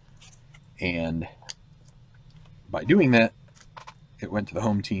 And by doing that, it went to the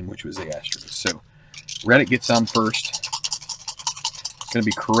home team, which was the Astros. So Reddick gets on first. It's going to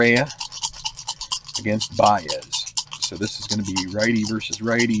be Correa against Baez. So this is going to be righty versus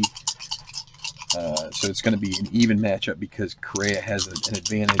righty. So it's going to be an even matchup because Correa has an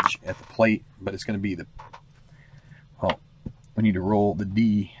advantage at the plate, but it's going to be well, we need to roll the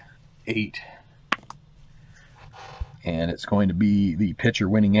D8. And it's going to be the pitcher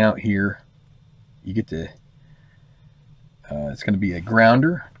winning out here. You get to, it's going to be a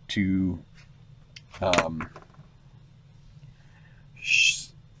grounder to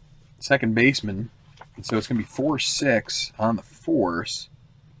second baseman. And so it's going to be 4-6 on the force.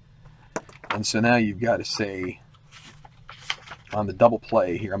 And so now you've got to say on the double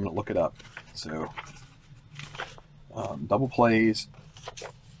play here, I'm going to look it up. So double plays,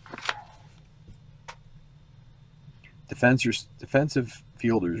 defensive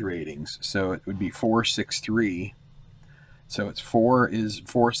fielders ratings. So it would be 4-6-3. So it's 4 is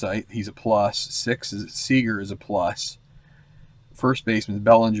Forsythe, he's a plus. 6 is Seager is a plus. First baseman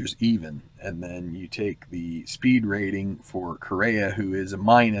Bellinger's even, and then you take the speed rating for Correa, who is a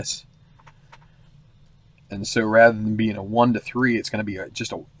minus. And so rather than being a 1-3, it's going to be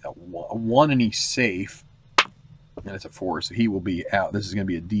just a 1, and he's safe. And it's a 4, so he will be out. This is going to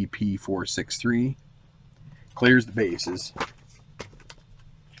be a DP 4-6-3. Clears the bases. And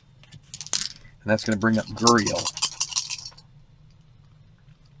that's going to bring up Gurriel.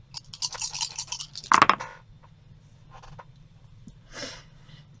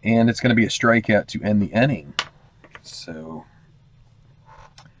 And it's going to be a strikeout to end the inning. So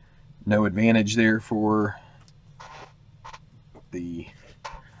no advantage there for the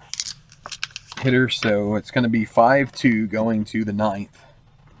hitter. So it's going to be 5-2 going to the 9th.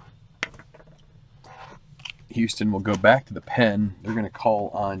 Houston will go back to the pen. They're going to call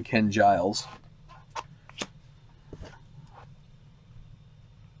on Ken Giles.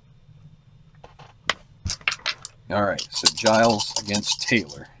 All right, so Giles against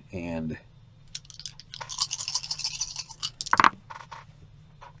Taylor, and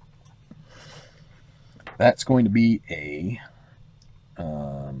that's going to be a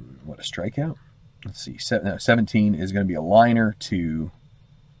what, a strikeout? Let's see, 17 is going to be a liner to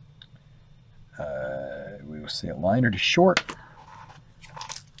we will say a liner to short,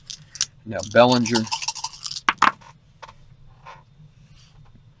 Now Bellinger.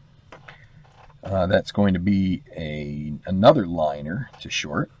 That's going to be another liner to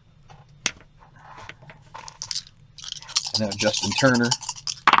short. And now Justin Turner.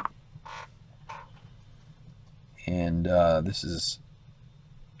 And this is,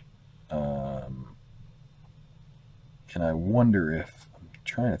 and I wonder if, I'm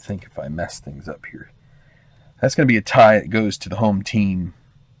trying to think if I messed things up here. That's going to be a tie that goes to the home team,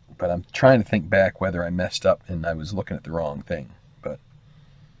 but I'm trying to think back whether I messed up and I was looking at the wrong thing. But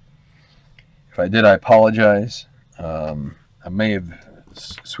if I did, I apologize. I may have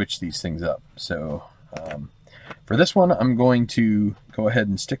switched these things up. So for this one, I'm going to go ahead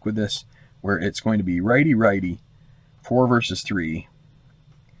and stick with this, where it's going to be righty-righty, 4 versus 3.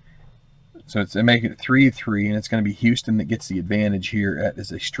 So it's make it 3-3, and it's going to be Houston that gets the advantage here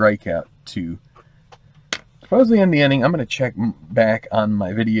as a strikeout to supposedly end the inning. I'm going to check back on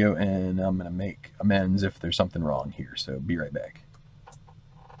my video, and I'm going to make amends if there's something wrong here. So be right back.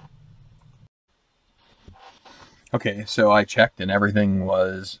 Okay, so I checked, and everything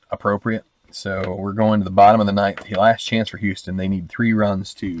was appropriate. So we're going to the bottom of the ninth. The last chance for Houston. They need 3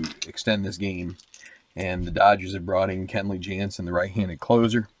 runs to extend this game. And the Dodgers have brought in Kenley Jansen, the right-handed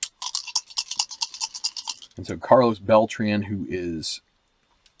closer. And so Carlos Beltran, who is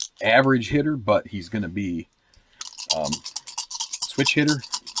average hitter, but he's going to be switch hitter,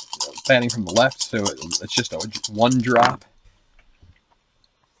 batting from the left. So it's just a 1 drop.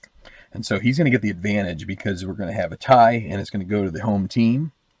 And so he's going to get the advantage because we're going to have a tie, and it's going to go to the home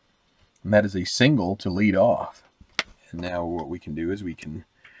team. And that is a single to lead off. And now what we can do is we can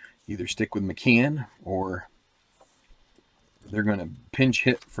either stick with McCann, or they're going to pinch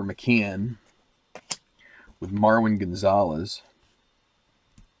hit for McCann with Marwin Gonzalez.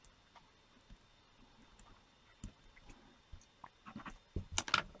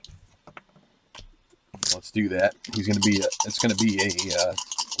 Let's do that. He's going to be it's going to be a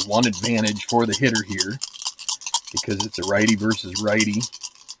 1 advantage for the hitter here because it's a righty versus righty.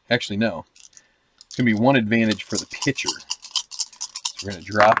 Actually, no. It's going to be 1 advantage for the pitcher. So we're going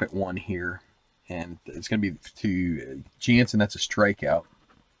to drop it 1 here, and it's going to be to Jansen. That's a strikeout.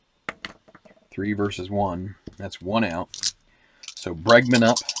 3 versus 1. That's 1 out. So Bregman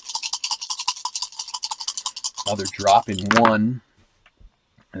up. Another drop in 1.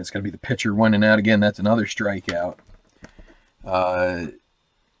 And it's going to be the pitcher 1 and out again. That's another strikeout.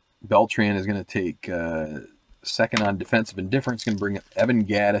 Beltran is going to take second on defensive indifference. Going to bring up Evan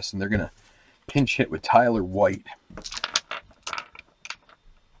Gattis, and they're going to pinch hit with Tyler White.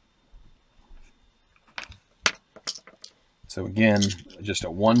 So again, just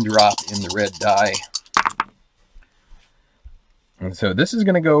a 1 drop in the red die. And so this is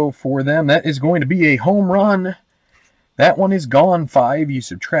going to go for them. That is going to be a home run. That one is gone. 5. You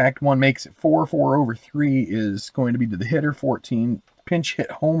subtract 1, makes it 4. 4 over 3 is going to be to the hitter. 14. Pinch hit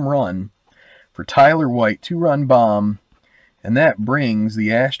home run for Tyler White. 2-run bomb. And that brings the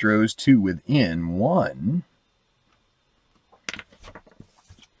Astros to within 1.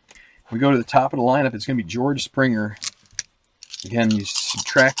 We go to the top of the lineup. It's going to be George Springer. Again, you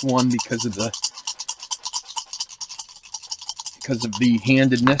subtract 1 because of the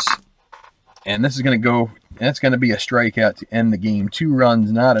handedness. And this is going to go, that's going to be a strikeout to end the game. 2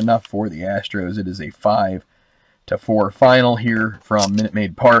 runs, not enough for the Astros. It is a 5-4 final here from Minute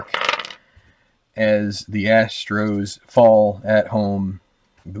Maid Park. As the Astros fall at home,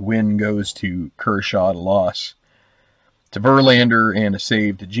 the win goes to Kershaw, the loss to Verlander, and a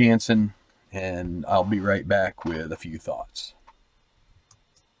save to Jansen. And I'll be right back with a few thoughts.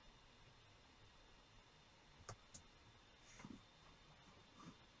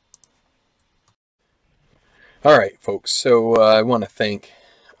 All right, folks, so I want to thank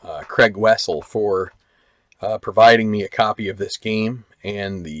Craig Wessel for providing me a copy of this game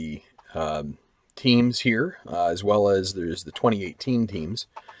and the teams here, as well as there's the 2018 teams.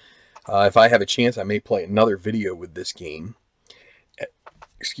 If I have a chance, I may play another video with this game.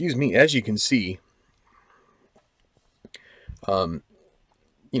 Excuse me, as you can see, you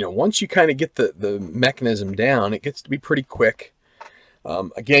know, once you kind of get the mechanism down, it gets to be pretty quick.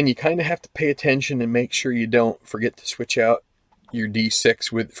 Again, you kind of have to pay attention and make sure you don't forget to switch out your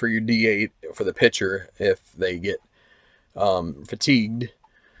D6 for your D8 for the pitcher if they get fatigued.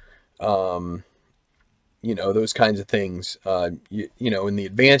 You know, those kinds of things. You know, in the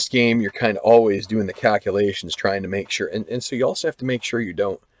advanced game, you're kind of always doing the calculations, trying to make sure. And so you also have to make sure you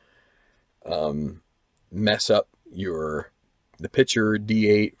don't mess up the pitcher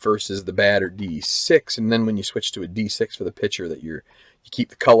D8 versus the batter D6. And then when you switch to a D6 for the pitcher, that you keep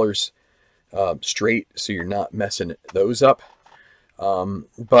the colors straight so you're not messing those up.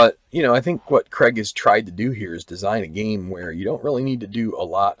 But, you know, I think what Craig has tried to do here is design a game where you don't really need to do a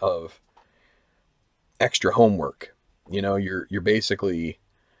lot of extra homework. You know, you're basically,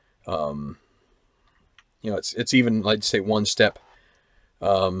 you know, it's even, I'd say, one step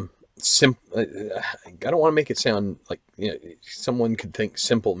I don't want to make it sound like, you know, someone could think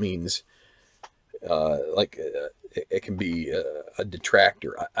simple means it can be a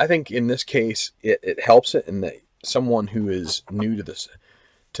detractor. I think in this case it helps it, in that someone who is new to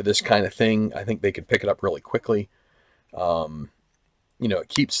this kind of thing, I think they could pick it up really quickly. You know, it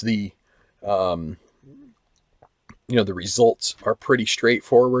keeps the you know, the results are pretty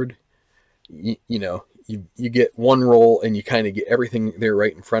straightforward. You know, you get one roll and you kind of get everything there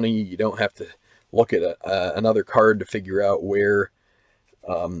right in front of you. You don't have to look at another card to figure out where,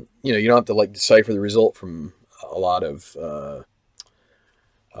 you know, you don't have to like decipher the result from a lot of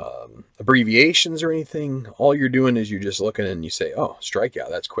abbreviations or anything. All you're doing is you're just looking and you say, oh, strikeout,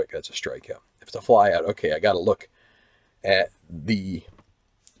 that's quick, that's a strikeout. If it's a fly out, okay, I got to look at the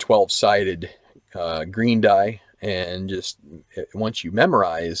 12-sided green die, and just once you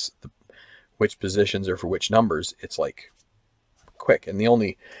memorize which positions are for which numbers, it's like quick. And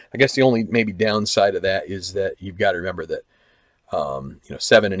I guess the only maybe downside of that is that you've got to remember that you know,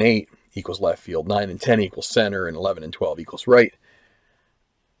 7 and 8 equals left field, 9 and 10 equals center, and 11 and 12 equals right.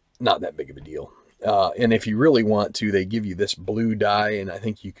 Not that big of a deal. And if you really want to, they give you this blue die, and I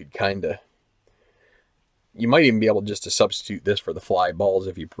think you could you might even be able just to substitute this for the fly balls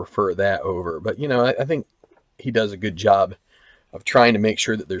if you prefer that over. But, you know, I think he does a good job of trying to make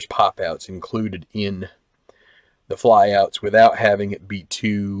sure that there's pop outs included in the fly outs without having it be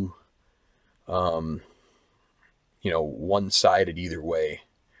too, you know, one-sided either way.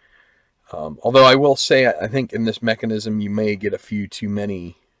 Although I will say, I think in this mechanism, you may get a few too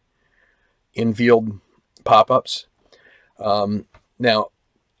many infield pop-ups. Now,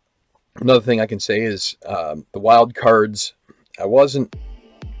 another thing I can say is the wild cards. I wasn't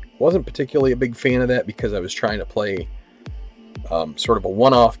particularly a big fan of that, because I was trying to play sort of a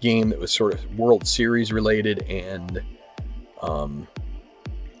one-off game that was sort of World Series related, and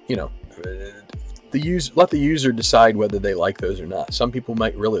you know, let the user decide whether they like those or not. Some people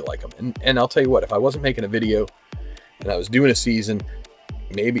might really like them, and I'll tell you what, if I wasn't making a video and I was doing a season,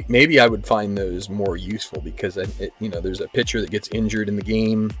 maybe I would find those more useful, because you know, there's a pitcher that gets injured in the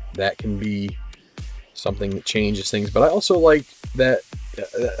game, that can be something that changes things. But I also like that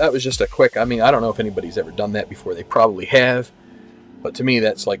was just a quick, I mean, I don't know if anybody's ever done that before. They probably have, but to me,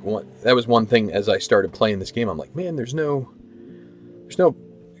 that's like that was one thing as I started playing this game. I'm like, man, there's no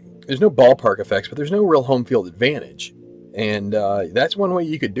ballpark effects, but there's no real home field advantage. And that's one way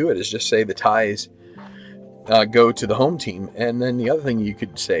you could do it, is just say the ties go to the home team. And then the other thing you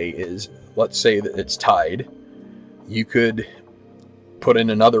could say is, let's say that it's tied. You could put in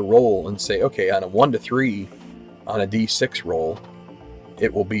another roll and say, okay, on a 1 to 3 on a D6 roll,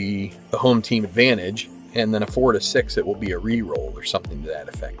 it will be the home team advantage, and then a 4 to 6 it will be a re-roll or something to that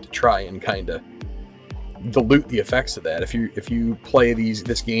effect, to try and kind of dilute the effects of that. If you play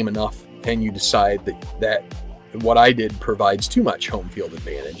this game enough and you decide that what I did provides too much home field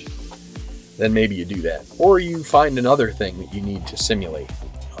advantage, then maybe you do that, or you find another thing that you need to simulate.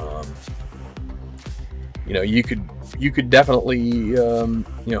 You know, you could definitely you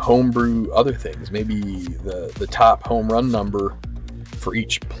know, homebrew other things. Maybe the top home run number for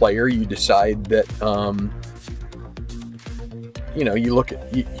each player. You decide that you know, you look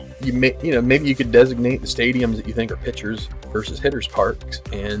at you know, maybe you could designate the stadiums that you think are pitchers versus hitters parks,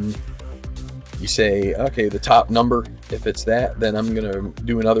 and you say, okay, the top number, if it's that, then I'm going to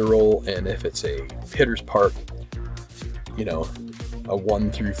do another roll. And if it's a hitter's park, you know, a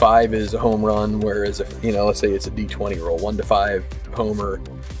 1 through 5 is a home run. Whereas if, you know, let's say it's a D20 roll, 1 to 5 homer,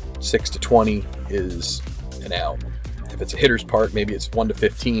 6 to 20 is an out. If it's a hitter's park, maybe it's 1 to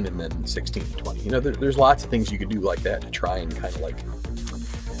 15 and then 16 to 20. You know, there's lots of things you could do like that to try and kind of like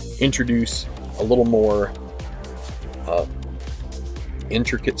introduce a little more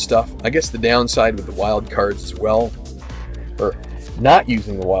intricate stuff. I guess the downside with the wild cards as well, or not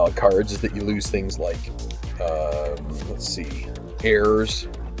using the wild cards, is that you lose things like let's see, errors,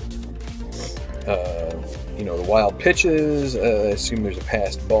 you know, the wild pitches. I assume there's a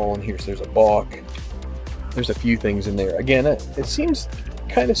passed ball in here, so there's a balk. There's a few things in there. Again, it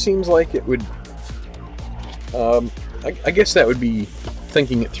kind of seems like it would I guess that would be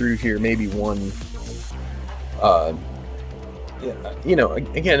thinking it through here, maybe one you know,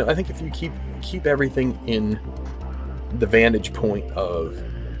 again, I think if you keep everything in the vantage point of,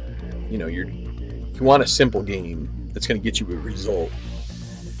 you know, you want a simple game that's going to get you a result,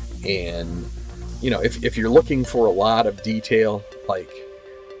 and you know, if you're looking for a lot of detail, like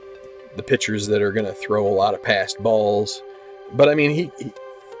the pitchers that are going to throw a lot of passed balls, but I mean,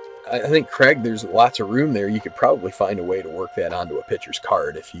 I think Craig, there's lots of room there. You could probably find a way to work that onto a pitcher's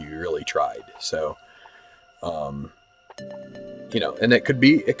card if you really tried. So, you know, and it could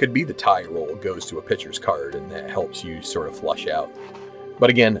be the tie roll goes to a pitcher's card, and that helps you sort of flush out. But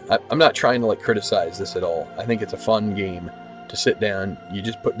again, I'm not trying to like criticize this at all. I think it's a fun game to sit down. You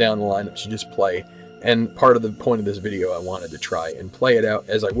just put down the lineups, you just play. And part of the point of this video, I wanted to try and play it out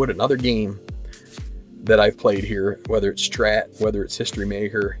as I would another game that I've played here, whether it's Strat, whether it's History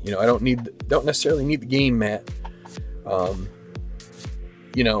Maker. You know, I don't necessarily need the game mat.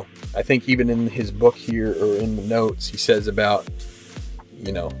 You know, I think even in his book here, or in the notes, he says about,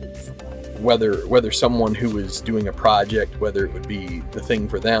 you know, whether someone who is doing a project, whether it would be the thing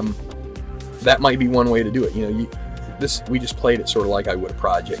for them, that might be one way to do it. You know, we just played it sort of like I would a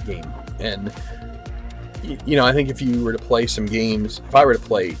project game. And you know, I think if you were to play some games, if I were to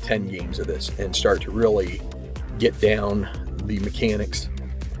play 10 games of this and start to really get down the mechanics,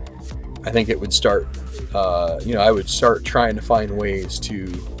 I think it would start, you know, I would start trying to find ways to,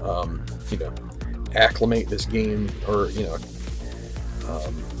 you know, acclimate this game, or, you know,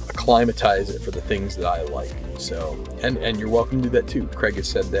 acclimatize it for the things that I like. So, and you're welcome to do that too. Craig has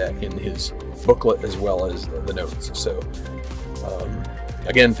said that in his booklet as well as the notes. So,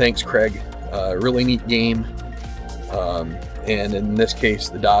 again, thanks, Craig. Really neat game, and in this case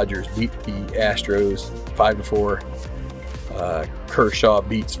the Dodgers beat the Astros 5-4. Kershaw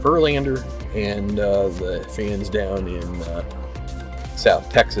beats Verlander, and the fans down in South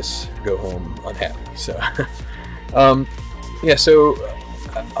Texas go home unhappy. So yeah, so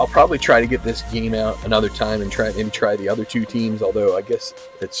I'll probably try to get this game out another time and try the other two teams, although I guess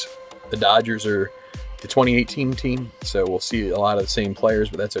it's the Dodgers are the 2018 team, so we'll see a lot of the same players,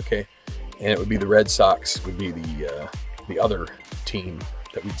 but that's okay. And it would be the Red Sox would be the other team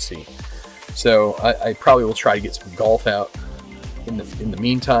that we'd see. So I probably will try to get some golf out in the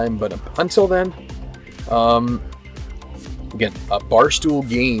meantime. But until then, again, Barstool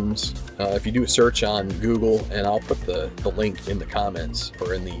Games. If you do a search on Google, and I'll put the link in the comments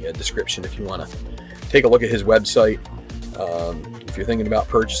or in the description if you want to take a look at his website. If you're thinking about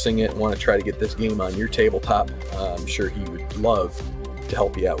purchasing it and want to try to get this game on your tabletop, I'm sure he would love to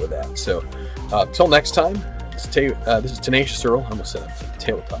help you out with that. So till next time, this is Tenacious Earl. I almost said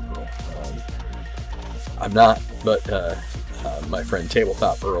Tabletop Earl. I'm not, but my friend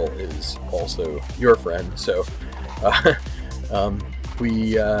Tabletop Earl is also your friend. So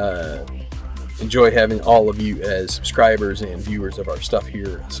we enjoy having all of you as subscribers and viewers of our stuff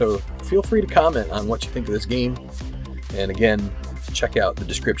here. So feel free to comment on what you think of this game. And again, check out the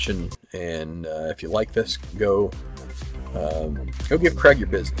description. And if you like this, go give Craig your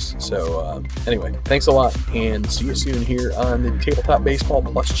business. So anyway, thanks a lot, and see you soon here on the Tabletop Baseball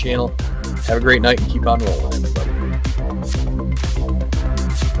Plus channel. Have a great night and keep on rolling, everybody.